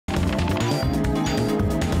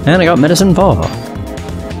And I got medicine 4.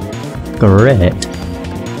 Great.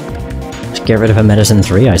 Let's get rid of a medicine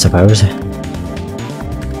 3, I suppose.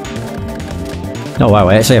 Oh wow,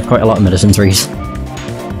 I actually have quite a lot of medicine 3s.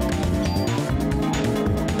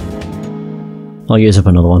 I'll use up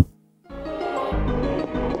another one.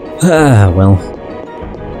 Ah, well.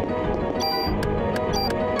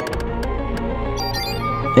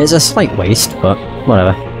 It's a slight waste, but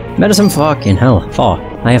whatever. Medicine fucking hell, 4.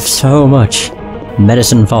 I have so much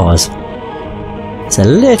medicine 4s. It's a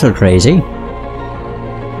little crazy.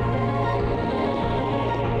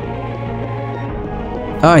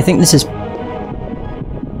 Oh, I think this is...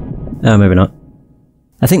 Oh, maybe not.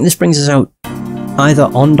 I think this brings us out either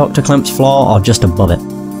on Dr. Clamp's floor or just above it.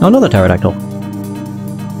 Oh, another pterodactyl.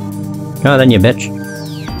 Oh, then you bitch.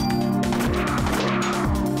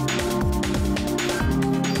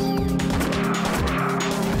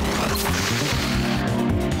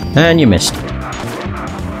 And you missed.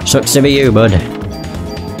 Sucks to be you, bud.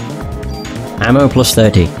 Ammo plus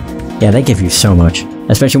 30. Yeah, they give you so much.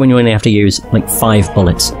 Especially when you only have to use, like, 5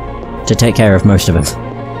 bullets to take care of most of them.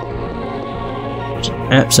 It's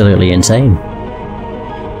absolutely insane.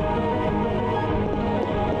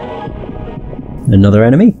 Another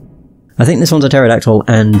enemy? I think this one's a pterodactyl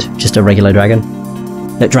and just a regular dragon.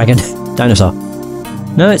 Dragon. Dinosaur.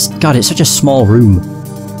 No, it's... God, it's such a small room.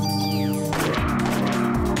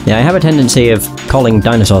 Yeah, I have a tendency of calling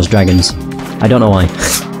dinosaurs dragons. I don't know why.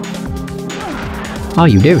 Oh,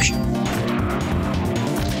 you douche.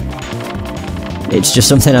 It's just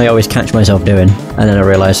something I always catch myself doing, and then I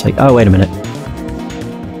realise, like, oh, wait a minute.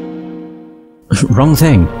 Wrong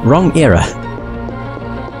thing. Wrong era.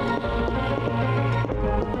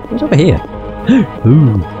 What's over here?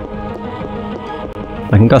 Ooh.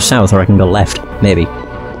 I can go south or I can go left, maybe.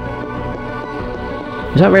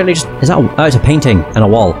 Is that really just... Is that... Oh, it's a painting and a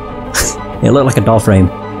wall. It looked like a doll frame.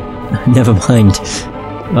 Never mind.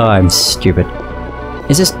 Oh, I'm stupid.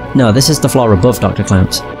 Is this... No, this is the floor above Dr.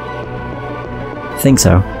 Clamp's. I think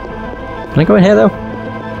so. Can I go in here, though?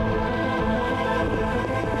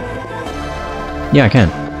 Yeah, I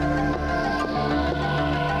can.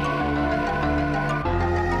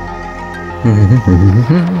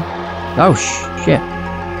 Oh, shit.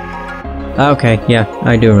 Okay, yeah,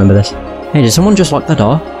 I do remember this. Hey, did someone just lock the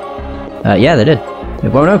door? Yeah, they did.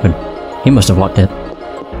 It won't open. He must have locked it.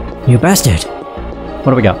 You bastard!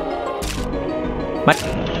 What do we got? What?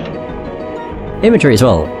 Inventory as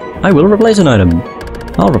well. I will replace an item.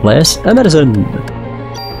 I'll replace a medicine.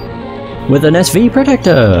 With an SV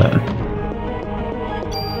protector.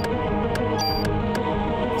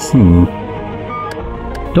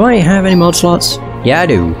 Do I have any mod slots? Yeah, I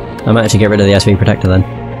do. I might actually get rid of the SV protector then.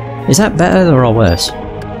 Is that better or worse?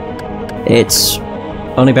 It's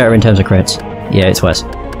only better in terms of crits. Yeah, it's worse.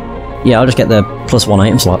 Yeah, I'll just get the +1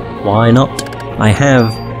 item slot. Why not? I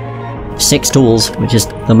have 6 tools, which is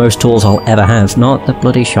the most tools I'll ever have, not the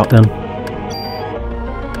bloody shotgun.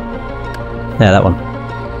 There, that one.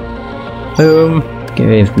 Boom.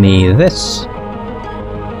 Give me this.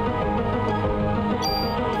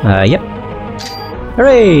 Yep.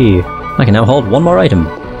 Hooray! I can now hold 1 more item.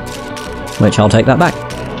 Which I'll take that back.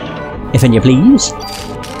 If you please.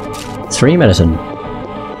 3 medicine.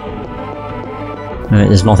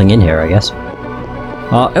 There's nothing in here, I guess.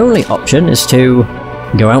 Our only option is to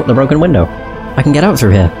go out the broken window. I can get out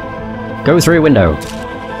through here. Go through window.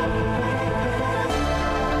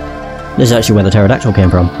 This is actually where the pterodactyl came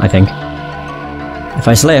from, I think. If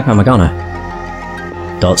I slip, I'm a goner.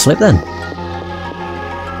 Don't slip then.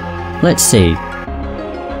 Let's see.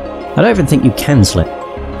 I don't even think you can slip.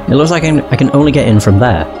 It looks like I can only get in from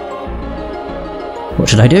there. What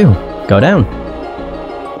should I do? Go down.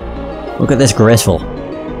 Look at this graceful.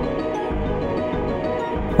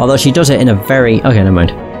 Although she does it in a very... Okay, never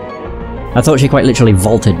mind. I thought she quite literally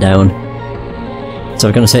vaulted down. So I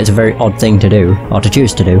was going to say it's a very odd thing to do, or to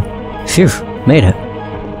choose to do. Phew, made it.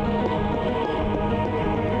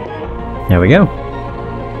 There we go.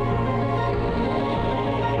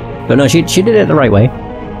 But no, she did it the right way.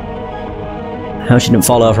 How she didn't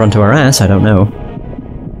fall over onto her ass, I don't know.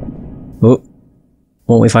 Oh.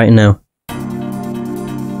 What are we fighting now?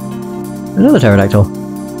 Another pterodactyl.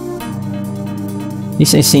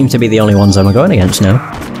 These seem to be the only ones I'm going against now.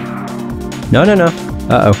 No, no, no.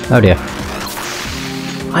 Uh-oh. Oh dear.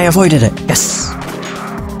 I avoided it. Yes!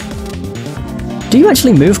 Do you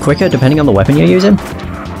actually move quicker depending on the weapon you're using?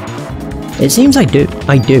 It seems I do.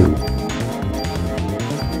 I do.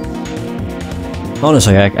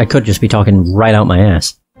 Honestly, I could just be talking right out my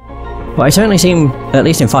ass. But I certainly seem, at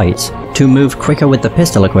least in fights, to move quicker with the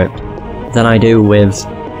pistol equipped than I do with,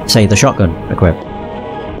 say, the shotgun equipped.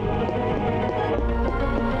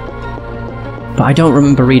 but I don't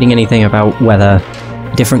remember reading anything about whether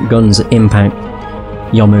different guns impact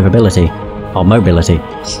your movability, or mobility.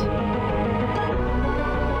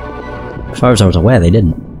 As far as I was aware, they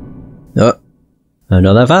didn't. Oh,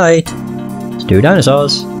 another fight! It's 2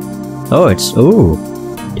 dinosaurs. Oh, it's, ooh,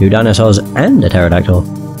 2 dinosaurs and a pterodactyl.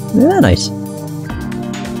 Yeah, nice.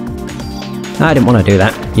 I didn't want to do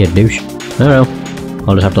that, you douche. Oh well,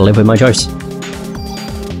 I'll just have to live with my choice.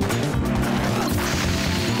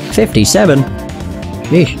 57?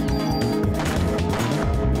 Sheesh.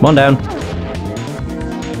 Come on down.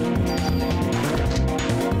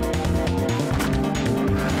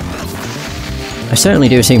 I certainly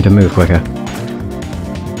do seem to move quicker.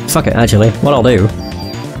 Fuck it, actually. What I'll do...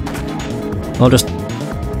 I'll just...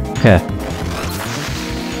 Okay.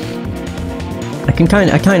 I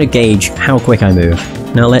kind of gauge how quick I move.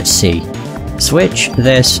 Now let's see. Switch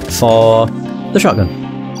this for the shotgun.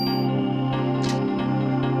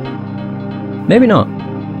 Maybe not.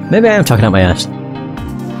 Maybe I am talking out my ass.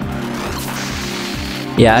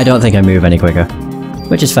 Yeah, I don't think I move any quicker.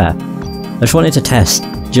 Which is fair. I just wanted to test,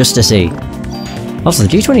 just to see. Also, the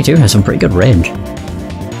G22 has some pretty good range.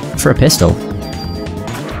 For a pistol.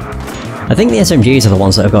 I think the SMGs are the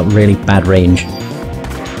ones that have got really bad range.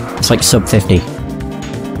 It's like sub 50.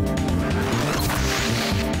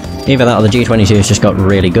 Either that or the G22's just got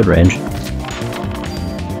really good range.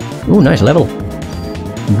 Ooh, nice level.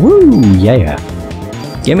 Woo, yeah.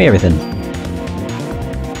 Give me everything.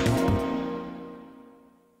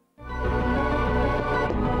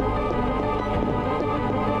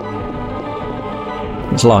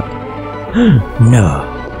 It's locked. No.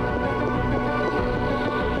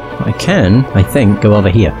 I can, I think, go over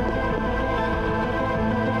here.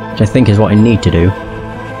 Which I think is what I need to do.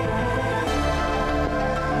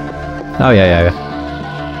 Oh, yeah.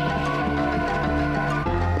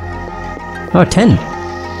 Oh, 10.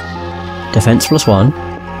 Defense +1.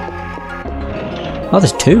 Oh,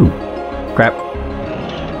 there's 2. Crap.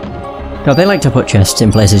 No, they like to put chests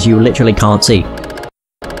in places you literally can't see.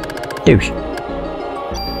 Douche.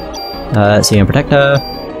 CM Protector.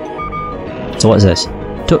 So what is this?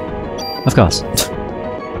 Of course.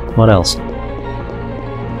 What else?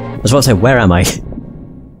 I was about to say, where am I?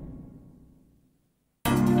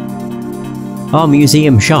 Oh,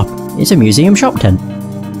 museum shop. It's a museum shop tent.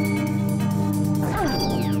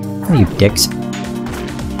 Oh, you dicks.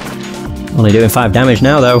 Only doing 5 damage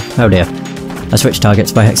now, though. Oh dear. I switched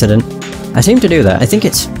targets by accident. I seem to do that. I think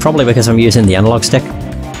it's probably because I'm using the analog stick.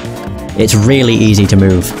 It's really easy to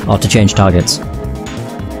move, or to change targets.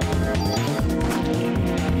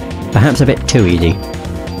 Perhaps a bit too easy.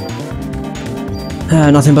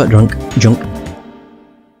 Nothing but junk.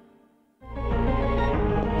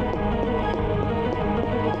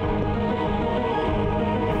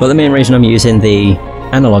 But the main reason I'm using the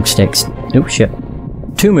analog sticks, oh shit,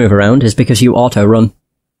 to move around is because you auto-run.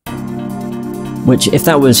 Which, if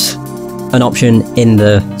that was an option in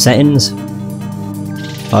the settings,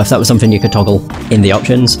 or if that was something you could toggle in the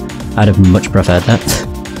options, I'd have much preferred that.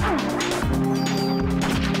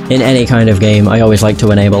 In any kind of game, I always like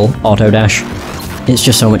to enable auto-dash. It's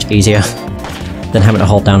just so much easier than having to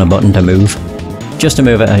hold down a button to move. Just to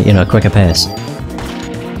move at a, a quicker pace.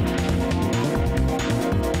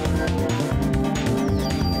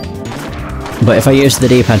 But if I used the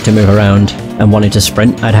D-pad to move around and wanted to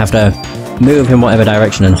sprint, I'd have to move in whatever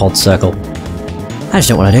direction and hold circle. I just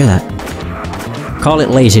don't want to do that. Call it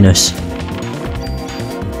laziness.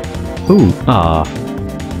 Ooh, ah.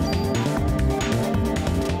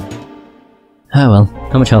 Oh well,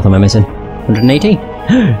 how much health am I missing? 180?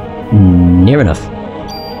 Near enough.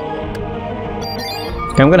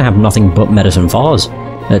 Okay, I'm gonna have nothing but medicine 4s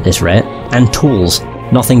at this rate. And tools.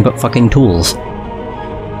 Nothing but fucking tools.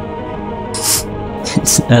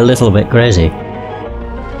 It's a little bit crazy.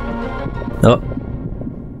 Oh.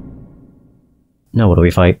 Now what do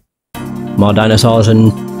we fight? More dinosaurs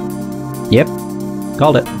and... Yep.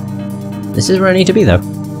 Called it. This is where I need to be though.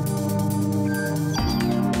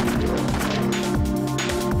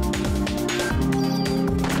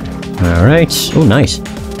 Alright. Oh, nice.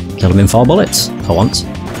 Killed him in 4 bullets, for once.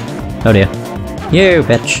 Oh dear. You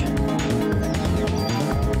bitch.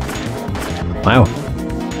 Wow.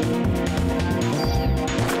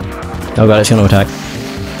 Oh god, it's gonna attack.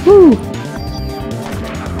 Woo!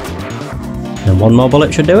 And 1 more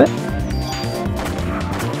bullet should do it?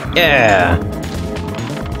 Yeah!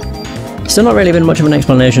 Still not really been much of an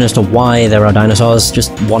explanation as to why there are dinosaurs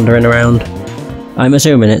just wandering around. I'm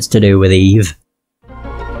assuming it's to do with Eve.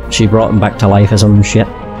 She brought them back to life or some shit.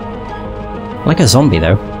 Like a zombie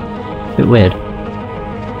though. Bit weird.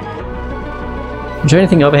 Is there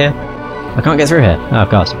anything over here? I can't get through here. Oh, of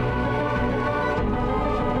course.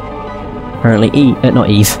 Apparently not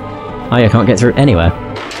Eve. Aya can't get through anywhere.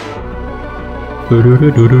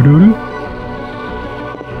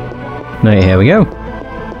 Right, here we go.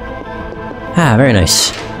 Ah, very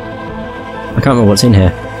nice. I can't remember what's in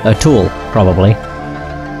here. A tool, probably.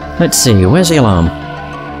 Let's see, where's the alarm?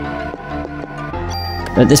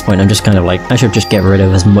 At this point I'm just kind of like, I should just get rid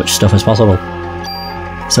of as much stuff as possible.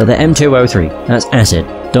 So the M203, that's acid.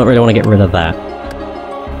 Don't really want to get rid of that.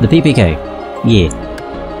 The PPK, yeah.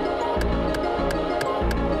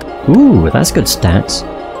 Ooh, that's good stats.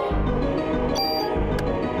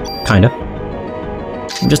 Kinda.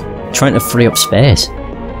 I'm just trying to free up space.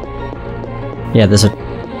 Yeah, there's a...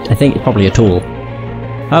 I think it's probably a tool.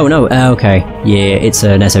 Oh no, okay. Yeah, it's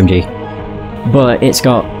an SMG. But it's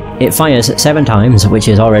got... It fires 7 times, which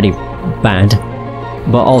is already bad.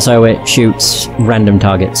 But also it shoots random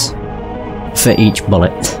targets for each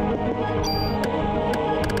bullet.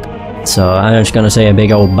 So I'm just gonna say a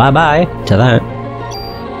big old bye-bye to that.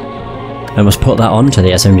 I must put that onto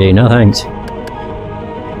the SMG, no thanks.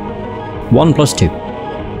 1 plus 2.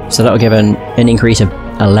 So that'll give an increase of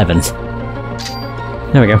 11.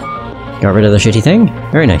 There we go. Got rid of the shitty thing.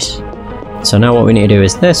 Very nice. So now what we need to do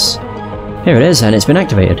is this. Here it is, and it's been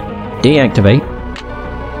activated. Deactivate.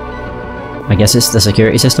 I guess it's the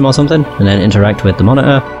security system or something, and then interact with the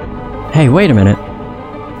monitor. Hey, wait a minute.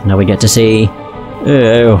 Now we get to see...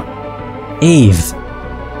 Oh, Eve.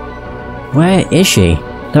 Where is she?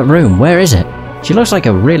 That room, where is it? She looks like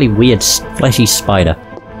a really weird, fleshy spider.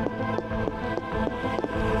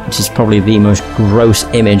 Which is probably the most gross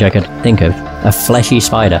image I could think of. A fleshy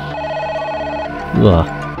spider. Ugh.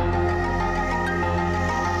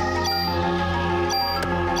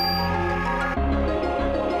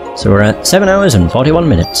 So we're at 7 hours and 41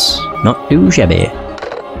 minutes. Not too shabby.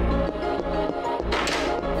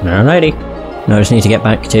 Alrighty. Now I just need to get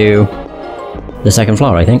back to the 2nd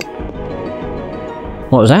floor, I think.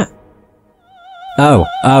 What was that? Oh,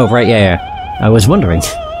 right, yeah. I was wondering.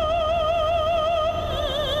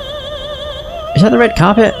 Is that the red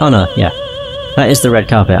carpet? Oh no, yeah. That is the red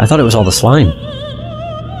carpet. I thought it was all the slime.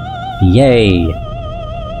 Yay!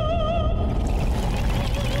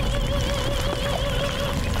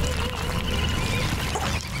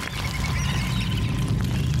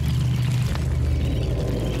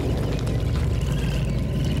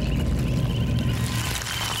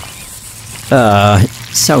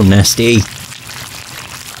 So nasty.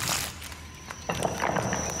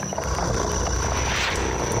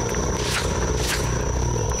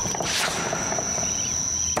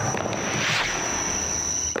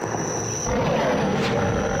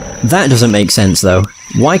 That doesn't make sense though.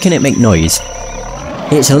 Why can it make noise?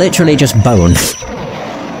 It's literally just bone.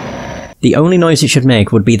 The only noise it should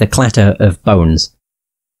make would be the clatter of bones.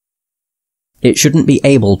 It shouldn't be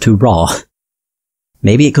able to roar.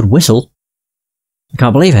 Maybe it could whistle. I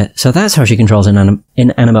can't believe it. So that's how she controls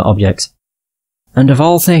inanimate objects. And of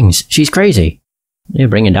all things, she's crazy. You're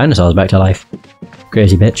bringing dinosaurs back to life.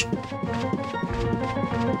 Crazy bitch.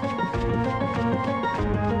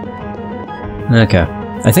 Okay.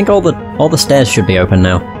 I think all the stairs should be open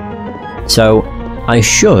now. So, I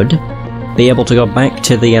should be able to go back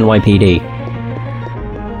to the NYPD.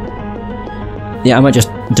 Yeah, I might just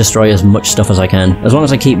destroy as much stuff as I can. As long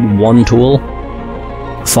as I keep 1 tool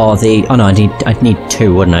for the... Oh no, I'd need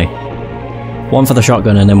 2, wouldn't I? 1 for the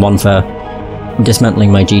shotgun and then 1 for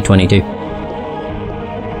dismantling my G22.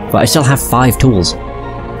 But I still have 5 tools.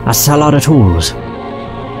 That's a lot of tools.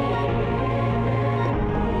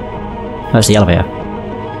 That's the elevator.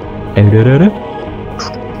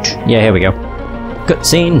 Yeah, here we go.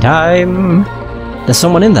 Cutscene time! There's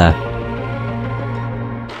someone in there.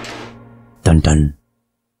 Dun dun.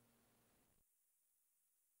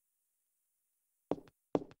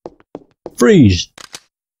 Freeze!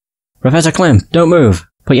 Professor Clem, don't move.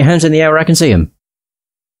 Put your hands in the air where I can see him.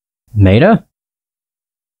 Maida?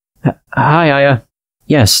 Hi, Aya.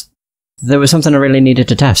 Yes, there was something I really needed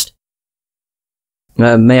to test.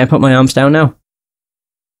 May I put my arms down now?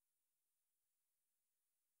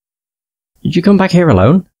 Did you come back here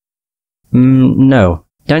alone? No.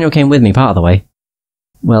 Daniel came with me part of the way.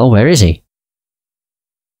 Well, where is he?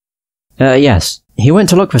 Yes. He went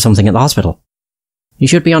to look for something at the hospital. He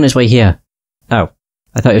should be on his way here. Oh.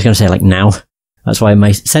 I thought he was going to say, like, now. That's why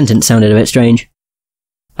my sentence sounded a bit strange.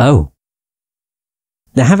 Oh.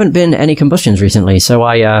 There haven't been any combustions recently, so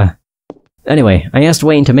Anyway, I asked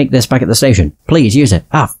Wayne to make this back at the station. Please, use it.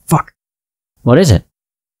 Ah, fuck. What is it?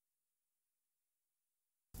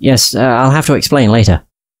 Yes, I'll have to explain later.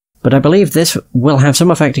 But I believe this will have some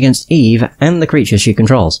effect against Eve and the creatures she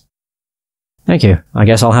controls. Thank you. I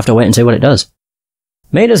guess I'll have to wait and see what it does.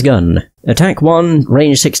 Maida's gun. Attack 1,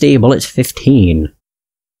 range 60, bullets 15.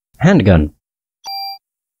 Handgun.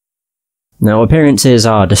 Now, appearances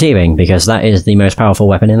are deceiving, because that is the most powerful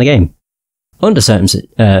weapon in the game. Under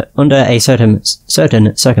a certain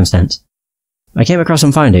circumstance. I came across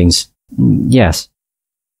some findings. Yes.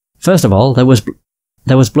 First of all, there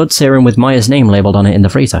was blood serum with Maya's name labelled on it in the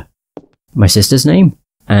freezer. My sister's name?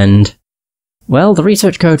 And... well, the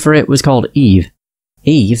research code for it was called Eve.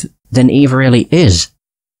 Eve? Then Eve really is.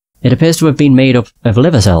 It appears to have been made up of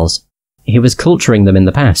liver cells. He was culturing them in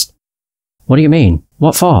the past. What do you mean?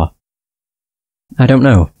 What for? I don't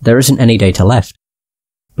know. There isn't any data left.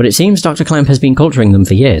 But it seems Dr. Clamp has been culturing them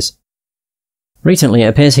for years. Recently, it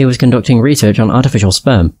appears he was conducting research on artificial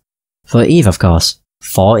sperm. For Eve, of course.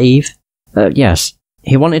 For Eve? Yes.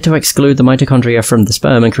 He wanted to exclude the mitochondria from the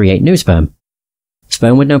sperm and create new sperm.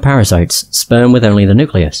 Sperm with no parasites. Sperm with only the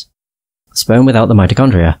nucleus. Sperm without the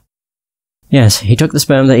mitochondria. Yes, he took the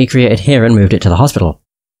sperm that he created here and moved it to the hospital,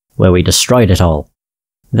 where we destroyed it all.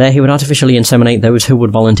 There he would artificially inseminate those who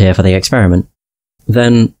would volunteer for the experiment.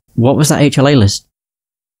 Then, what was that HLA list?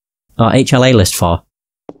 HLA list for?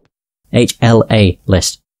 HLA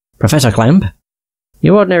list. Professor Clamp?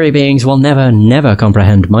 You ordinary beings will never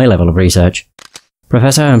comprehend my level of research.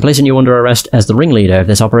 Professor, I'm placing you under arrest as the ringleader of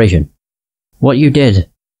this operation. What you did.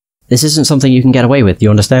 This isn't something you can get away with, do you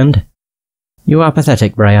understand? You are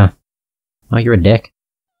pathetic, Brea. Oh, you're a dick.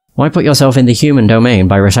 Why put yourself in the human domain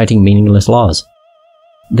by reciting meaningless laws?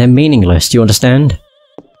 They're meaningless, do you understand?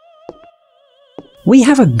 We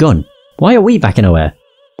have a gun. Why are we backing away?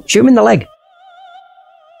 Shoot him in the leg.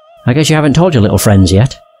 I guess you haven't told your little friends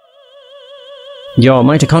yet. Your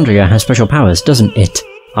mitochondria has special powers, doesn't it,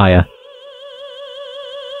 Aya?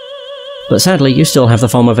 But sadly, you still have the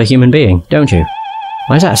form of a human being, don't you?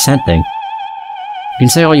 Why is that a sad thing? You can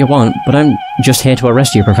say all you want, but I'm just here to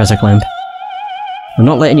arrest you, Professor Clamp. I'm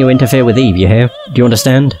not letting you interfere with Eve, you hear? Do you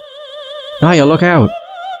understand? Aya, look out!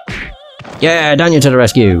 Yeah, Daniel to the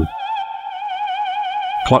rescue!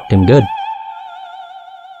 Clocked him good.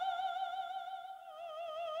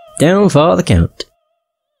 Down for the count.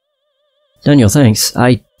 Daniel, thanks.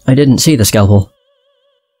 I didn't see the scalpel.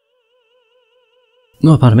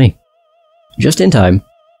 Oh, pardon me. Just in time.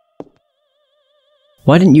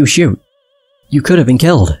 Why didn't you shoot? You could have been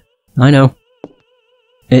killed. I know.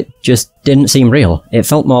 It just didn't seem real. It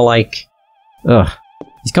felt more like... ugh.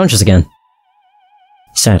 He's conscious again.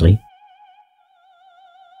 Sadly.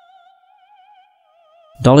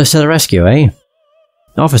 Dollis to the rescue, eh?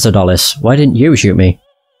 Officer Dollis, why didn't you shoot me?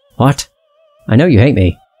 What? I know you hate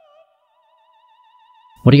me.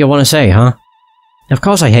 What do you want to say, huh? Of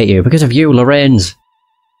course I hate you, because of you, Lorraine's...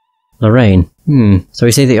 Lorraine? So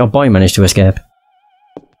you see that your boy managed to escape?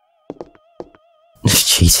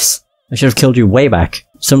 Jesus. I should have killed you way back.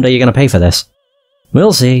 Someday you're gonna pay for this.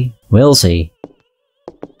 We'll see. We'll see.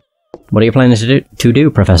 What are you planning to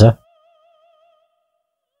do, Professor?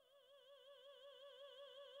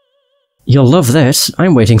 You'll love this.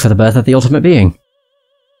 I'm waiting for the birth of the ultimate being.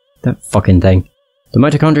 That fucking thing. The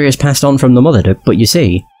mitochondria is passed on from the mother, but you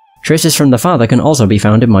see, traces from the father can also be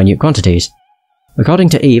found in minute quantities. According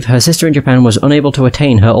to Eve, her sister in Japan was unable to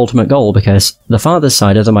attain her ultimate goal because the father's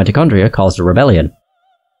side of the mitochondria caused a rebellion.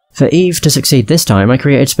 For Eve to succeed this time, I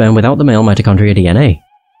created sperm without the male mitochondria DNA.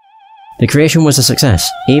 The creation was a success.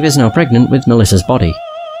 Eve is now pregnant with Melissa's body.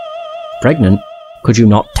 Pregnant? Could you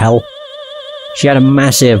not tell? She had a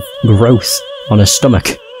massive growth on her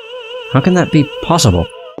stomach. How can that be possible?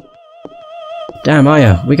 Damn,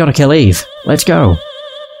 Aya, we gotta kill Eve. Let's go.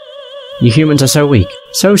 You humans are so weak.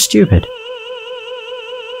 So stupid.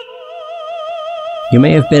 You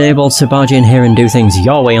may have been able to barge in here and do things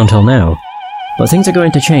your way until now, but things are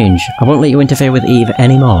going to change. I won't let you interfere with Eve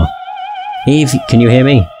anymore. Eve, can you hear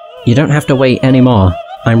me? You don't have to wait anymore.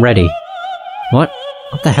 I'm ready. What?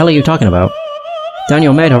 What the hell are you talking about?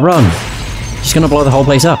 Daniel made her run! She's gonna blow the whole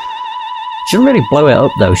place up. She doesn't really blow it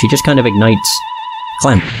up though, she just kind of ignites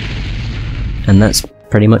Clamp. And that's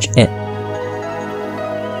pretty much it.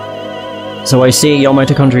 So I see your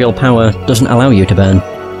mitochondrial power doesn't allow you to burn.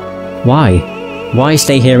 Why? Why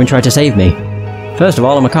stay here and try to save me? First of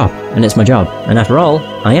all, I'm a cop, and it's my job, and after all,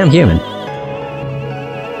 I am human.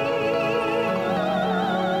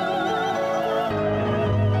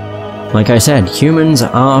 Like I said, humans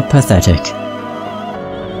are pathetic.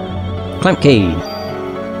 Clamp key!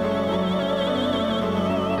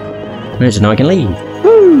 Right, so now I can leave.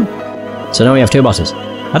 Woo! So now we have two bosses.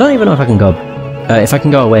 I don't even know if I can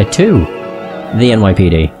go away to the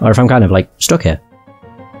NYPD, or if I'm kind of like stuck here.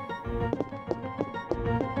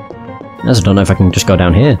 I also don't know if I can just go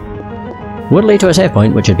down here. Would lead to a save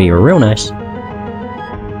point, which would be real nice.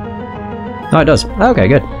 Oh, it does. Okay,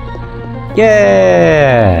 good.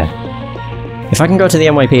 Yeah! If I can go to the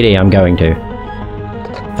NYPD, I'm going to.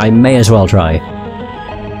 I may as well try.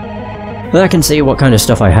 Then I can see what kind of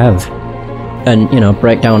stuff I have. And, you know,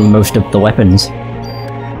 break down most of the weapons.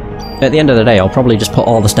 At the end of the day, I'll probably just put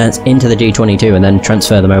all the stats into the G22 and then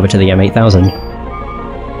transfer them over to the M8000.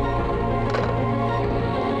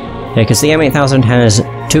 Yeah, because the M8000 has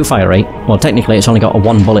 2 fire rate. Well, technically it's only got a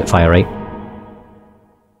 1 bullet fire rate.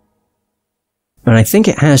 And I think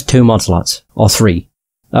it has 2 mod slots. Or 3.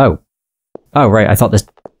 Oh. Oh, right, I thought this...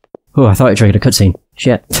 Oh, I thought it triggered a cutscene.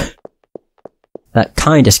 Shit. That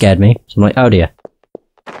kinda scared me. So I'm like, oh dear.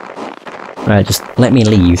 Right, just let me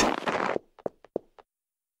leave.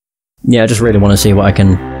 Yeah, I just really want to see what I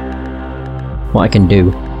can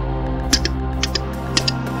do.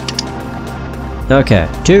 Okay,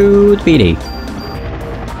 to the PD.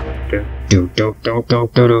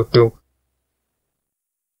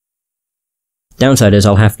 Downside is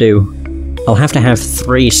I'll have to have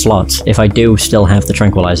 3 slots if I do still have the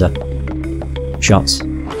tranquilizer shots.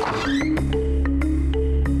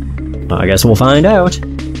 I guess we'll find out.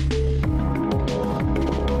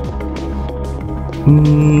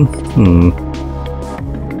 Boom,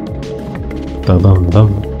 boom,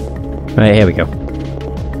 boom. Right, here we go.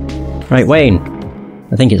 Right, Wayne.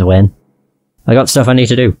 I think it's a Wayne. I got stuff I need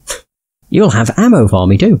to do. You'll have ammo for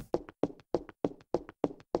me too.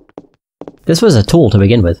 This was a tool to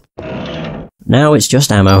begin with. Now it's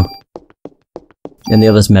just ammo. And the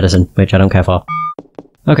other's medicine, which I don't care for.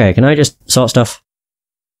 Okay, can I just sort stuff?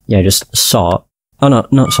 Yeah, just sort. Oh no,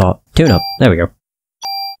 not sort. Tune up. There we go.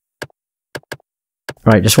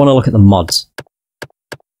 Right, just want to look at the mods.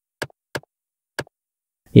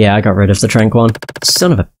 Yeah, I got rid of the trank one.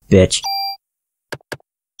 Son of a bitch.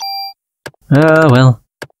 Oh, well.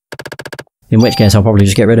 In which case, I'll probably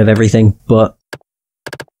just get rid of everything, but...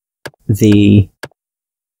 the...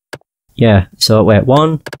 Yeah, so wait,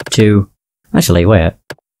 1, 2... Actually, wait.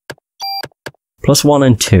 Plus 1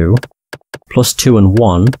 and 2. Plus 2 and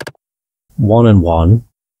 1. 1 and 1.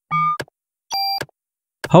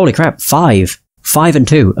 Holy crap, 5! 5 and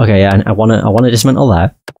 2. Okay, yeah, I wanna dismantle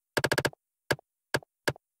that.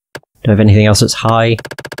 Do I have anything else that's high?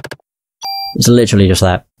 It's literally just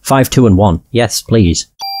that. 5, 2 and 1. Yes,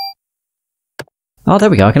 please. Oh, there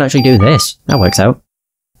we go, I can actually do this. That works out.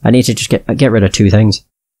 I need to just get rid of 2 things.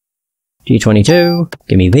 G22,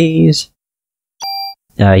 give me these.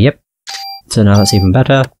 Yep. So now that's even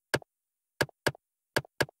better.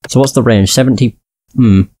 So what's the range? 70...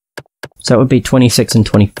 So that would be 26 and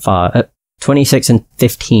 25... 26 and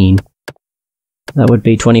 15. That would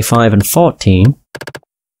be 25 and 14.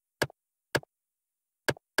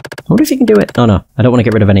 I wonder if you can do it... Oh no, I don't want to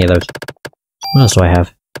get rid of any of those. What else do I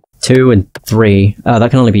have? 2 and 3. Oh, that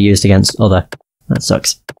can only be used against other. That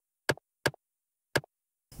sucks.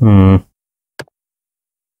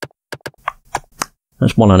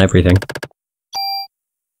 That's 1 on everything.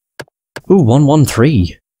 Ooh,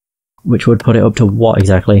 113. Which would put it up to what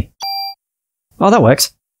exactly? Oh, that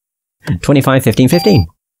works. 25, 15, 15.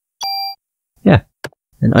 Yeah.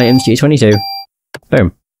 And items G22.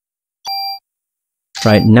 Boom.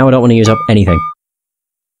 Right, now I don't want to use up anything.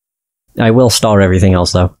 I will store everything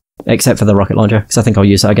else though. Except for the rocket launcher, because I think I'll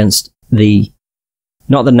use that against the...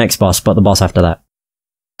 Not the next boss, but the boss after that.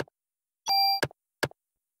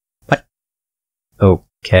 What?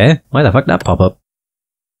 Okay, why the fuck did that pop up?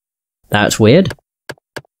 That's weird.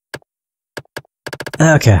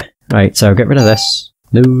 Okay, right, so get rid of this.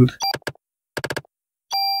 Move.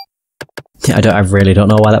 I really don't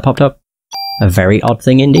know why that popped up. A very odd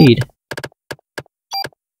thing indeed.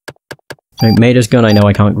 Right, Mater's gun I know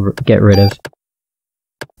I can't get rid of.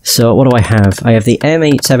 So what do I have? I have the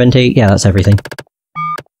M870, yeah, that's everything.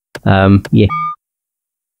 Yeah.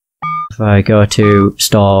 If I go to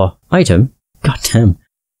store item, god damn.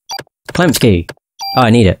 Clamp key. Oh, I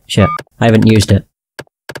need it. Shit. I haven't used it.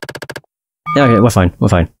 Okay, we're fine. We're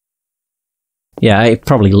fine. Yeah, I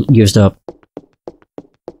probably used up...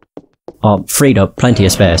 or freed up plenty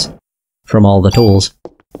of space from all the tools.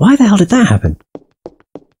 Why the hell did that happen?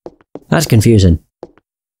 That's confusing.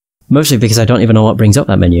 Mostly because I don't even know what brings up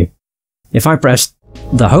that menu. If I press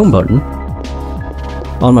the home button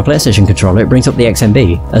on my PlayStation controller, it brings up the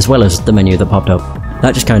XMB, as well as the menu that popped up.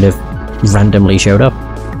 That just kind of randomly showed up.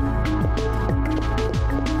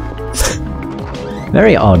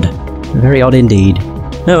 Very odd. Very odd indeed.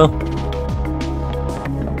 Oh well.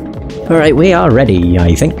 Alright, we are ready,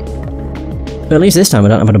 I think. But at least this time I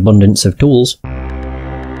don't have an abundance of tools.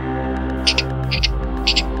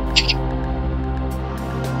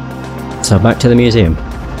 So back to the museum.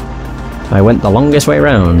 I went the longest way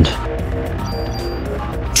round.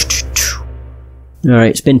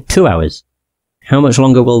 Alright, it's been 2 hours. How much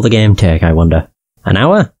longer will the game take, I wonder? An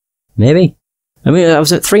hour? Maybe? I mean, I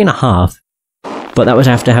was at 3.5, but that was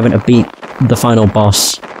after having to beat the final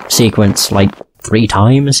boss sequence like 3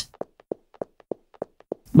 times.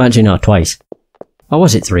 Actually, not twice. Or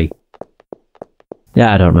was it 3?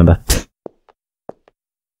 Yeah, I don't remember.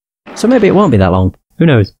 So maybe it won't be that long. Who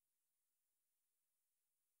knows?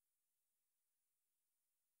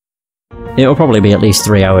 It'll probably be at least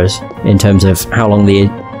 3 hours in terms of how long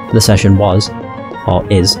the session was. Or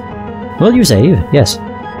is. Will you save? Yes.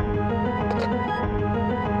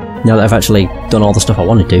 Now that I've actually done all the stuff I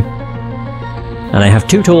wanted to. And I have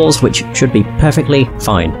 2 tools which should be perfectly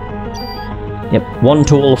fine. Yep, 1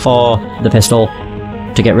 tool for the pistol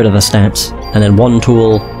to get rid of the stats, and then 1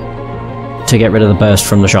 tool to get rid of the burst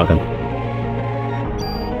from the shotgun.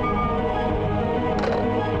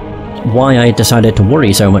 Why I decided to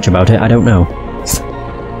worry so much about it, I don't know.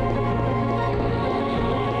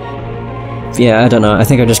 Yeah, I don't know, I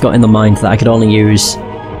think I just got in the mind that I could only use...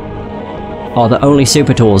 or that only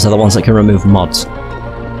super tools are the ones that can remove mods.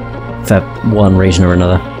 For one reason or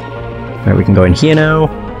another. Right, we can go in here now,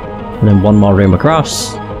 and then 1 more room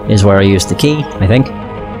across is where I used the key, I think.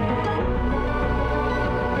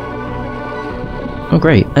 Oh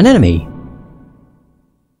great, an enemy!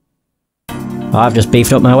 I've just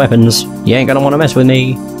beefed up my weapons. You ain't gonna want to mess with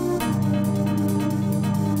me.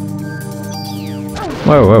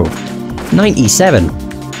 Whoa, whoa. 97!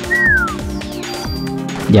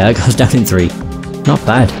 Yeah, that goes down in 3. Not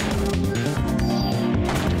bad.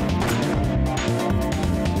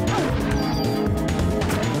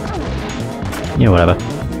 Yeah, whatever.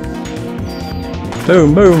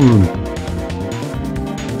 Boom, boom!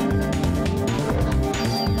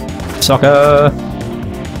 Soccer!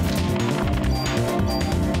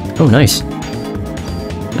 Oh, nice.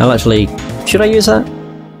 I'll actually... should I use that?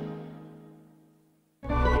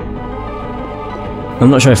 I'm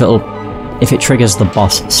not sure if if it triggers the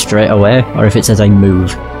boss straight away, or if it says I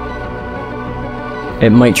move. It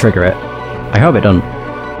might trigger it. I hope it doesn't.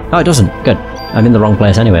 Oh, it doesn't. Good. I'm in the wrong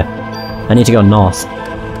place anyway. I need to go north.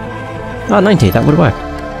 Oh, 90, that would work.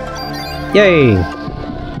 Yay!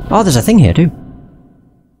 Oh, there's a thing here too.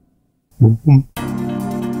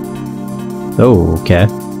 Oh, okay.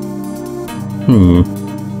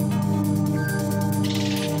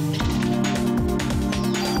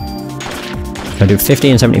 I do 50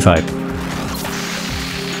 and 75.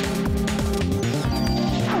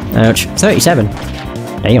 Ouch. 37.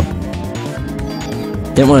 Damn.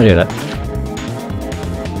 Didn't want to do that.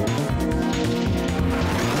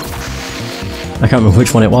 I can't remember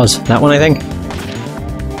which one it was. That one, I think?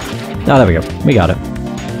 Oh, there we go. We got it.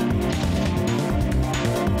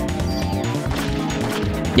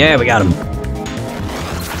 Yeah, we got him.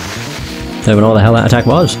 Don't even know what the hell that attack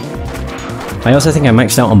was. I also think I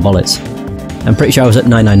maxed out on bullets. I'm pretty sure I was at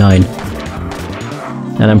 999.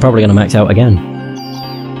 And I'm probably going to max out again.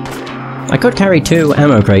 I could carry 2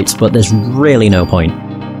 ammo crates, but there's really no point.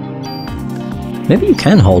 Maybe you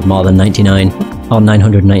can hold more than 99, or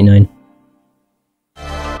 999.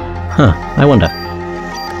 Huh, I wonder.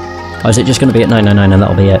 Or is it just going to be at 999 and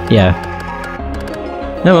that'll be it? Yeah.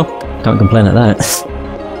 No, well, can't complain at that.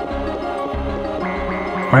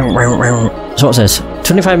 So what says?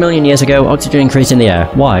 25 million years ago, oxygen increased in the air.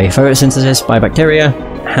 Why? Photosynthesis by bacteria.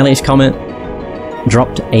 Halley's Comet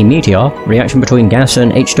dropped a meteor. Reaction between gas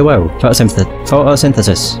and H2O.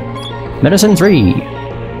 Photosynthesis. Medicine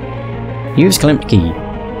 3. Use clamped key.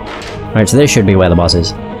 Right, so this should be where the boss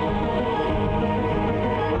is.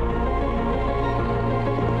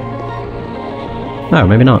 No,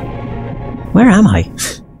 maybe not. Where am I?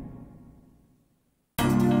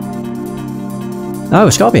 Oh,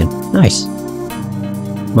 Scorpion. Nice.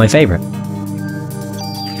 My favourite.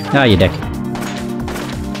 Ah, you dick.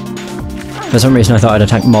 For some reason I thought I'd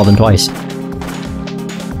attack more than twice.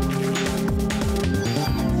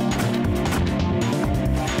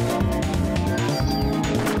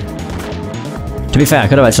 To be fair, I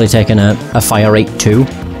could have actually taken a fire rate 2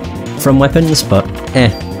 from weapons, but eh.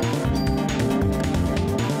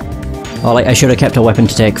 Or like, I should have kept a weapon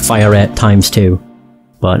to take fire rate ×2,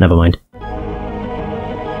 but never mind.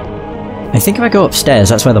 I think if I go upstairs,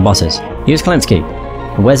 that's where the boss is. Use Clamp's key.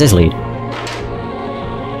 Where's his lead?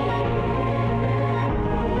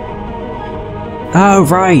 Oh,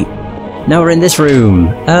 right! Now we're in this room!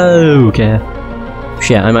 Oh, okay.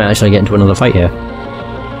 Shit, I might actually get into another fight here.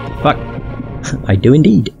 Fuck. I do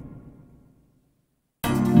indeed.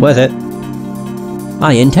 Worth it.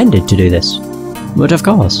 I intended to do this. But of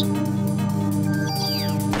course.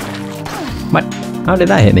 What? How did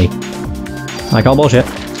that hit me? I call bullshit.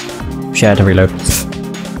 Share to reload.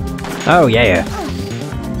 Oh yeah.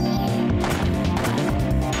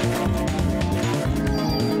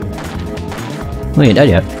 Oh, you ain't dead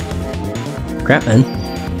yet. Crap, man.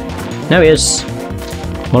 Now he is.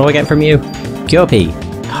 What do I get from you? Cure P.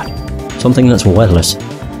 God, something that's worthless.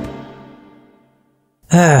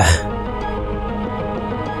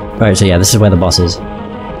 Right, so yeah, this is where the boss is.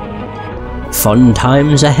 Fun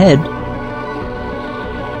times ahead.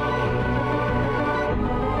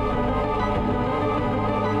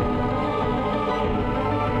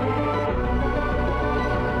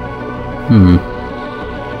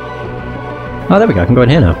 Oh, there we go, I can go in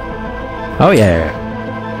here now. Oh yeah!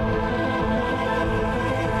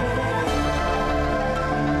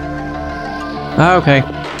 Oh, okay.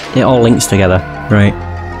 It all links together. Right.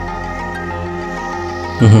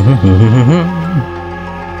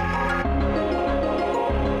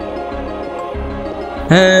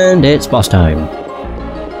 And it's boss time.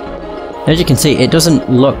 As you can see, it doesn't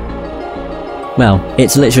look... Well,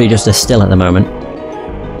 it's literally just a still at the moment.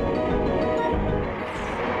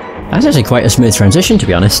 That's actually quite a smooth transition, to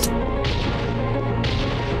be honest.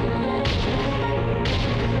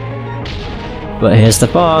 But here's the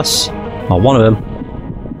boss. Or one of them.